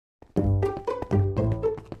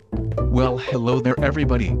Well, hello there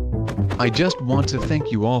everybody. I just want to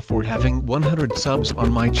thank you all for having 100 subs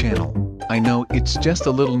on my channel. I know it's just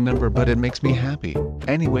a little number, but it makes me happy.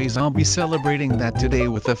 Anyways, I'll be celebrating that today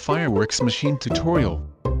with a fireworks machine tutorial.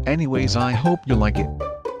 Anyways, I hope you like it.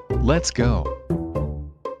 Let's go.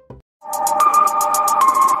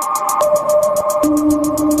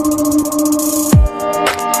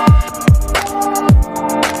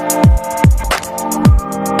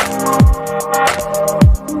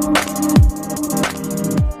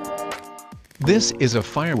 This is a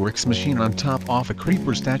fireworks machine on top of a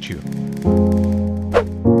creeper statue.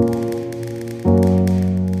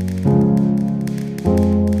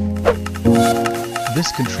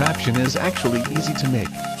 This contraption is actually easy to make.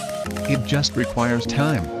 It just requires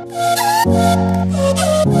time.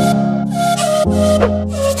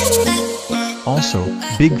 Also,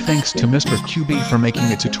 big thanks to Mr. QB for making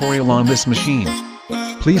a tutorial on this machine.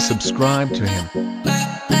 Please subscribe to him.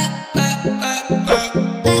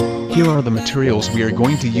 Here are the materials we are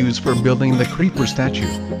going to use for building the creeper statue.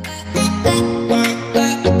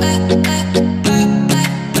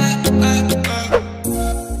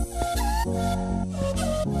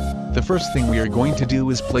 The first thing we are going to do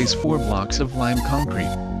is place 4 blocks of lime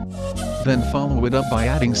concrete. Then follow it up by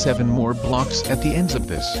adding 7 more blocks at the ends of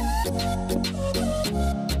this.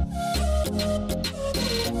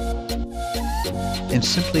 And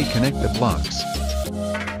simply connect the blocks.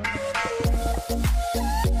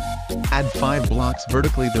 Add 5 blocks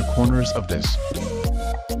vertically to the corners of this.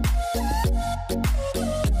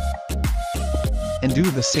 And do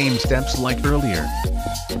the same steps like earlier.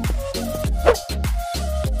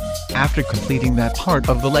 After completing that part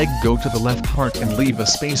of the leg, go to the left part and leave a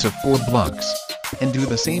space of 4 blocks. And do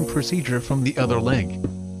the same procedure from the other leg.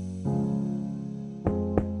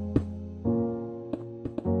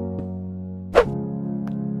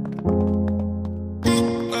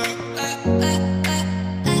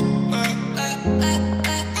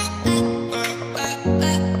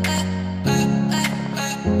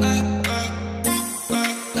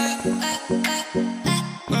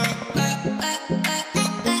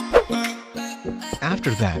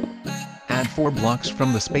 After that, add 4 blocks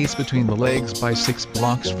from the space between the legs by 6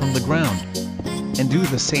 blocks from the ground. And do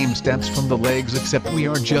the same steps from the legs, except we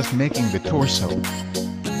are just making the torso.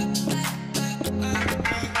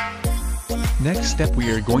 Next step we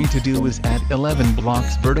are going to do is add 11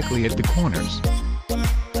 blocks vertically at the corners.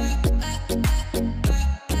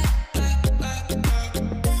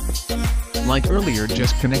 Like earlier,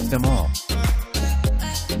 just connect them all.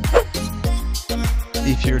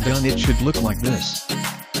 If you're done, it should look like this.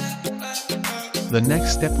 The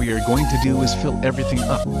next step we are going to do is fill everything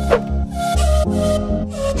up.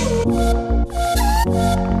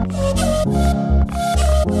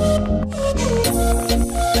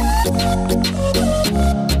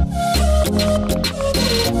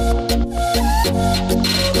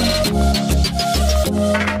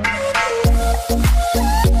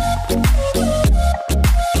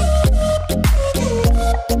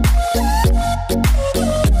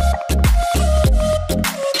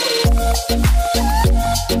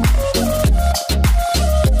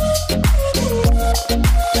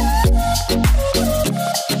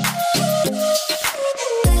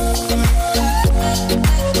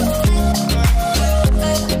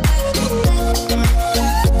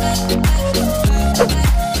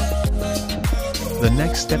 The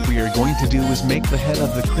next step we are going to do is make the head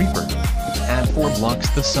of the creeper. Add 4 blocks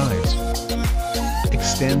the sides.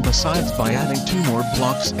 Extend the sides by adding 2 more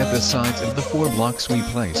blocks at the sides of the 4 blocks we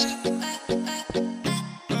placed.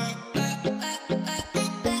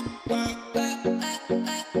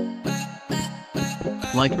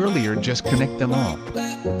 Like earlier, just connect them all.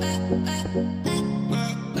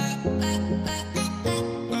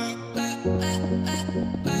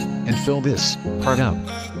 And fill this part up.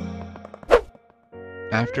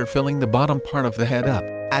 After filling the bottom part of the head up,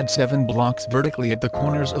 add 7 blocks vertically at the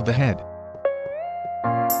corners of the head.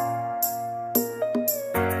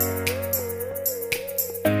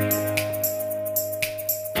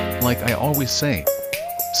 Like I always say,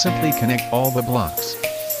 simply connect all the blocks.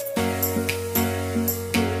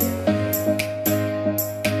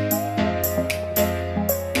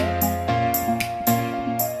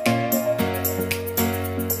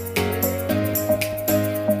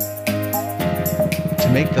 To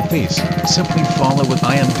make the face, simply follow what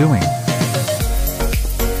I am doing.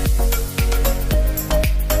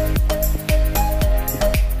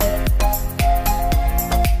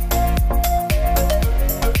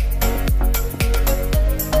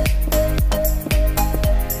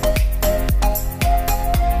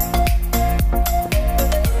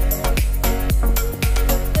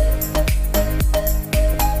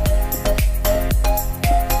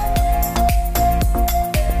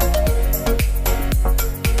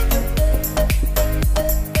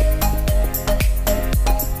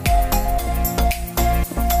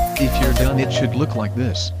 If you're done, it should look like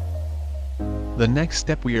this. The next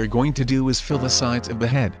step we are going to do is fill the sides of the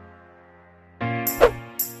head.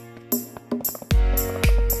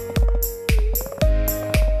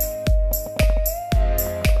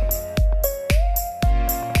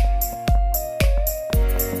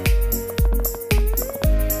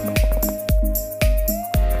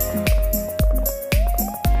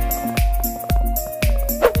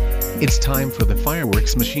 It's time for the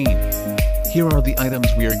fireworks machine. Here are the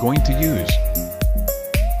items we are going to use.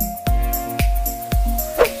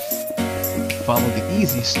 Follow the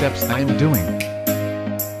easy steps I am doing.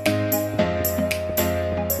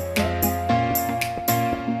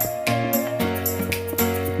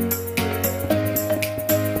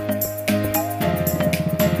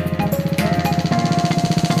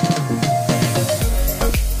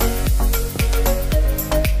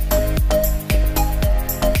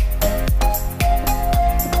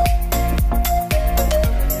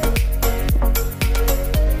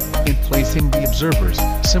 Placing the observers,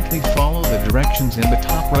 simply follow the directions in the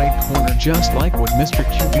top right corner just like what Mr.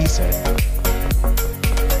 QB said.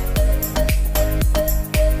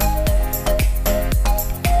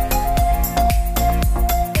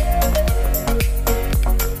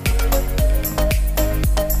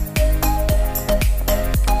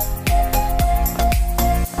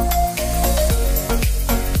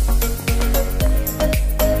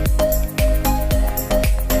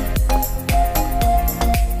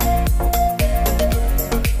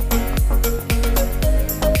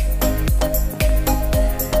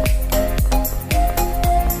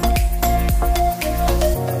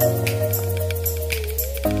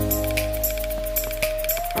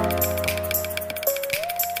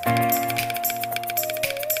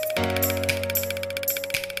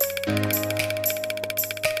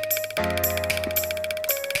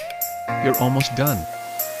 You're almost done.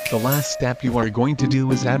 The last step you are going to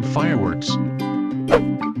do is add fireworks.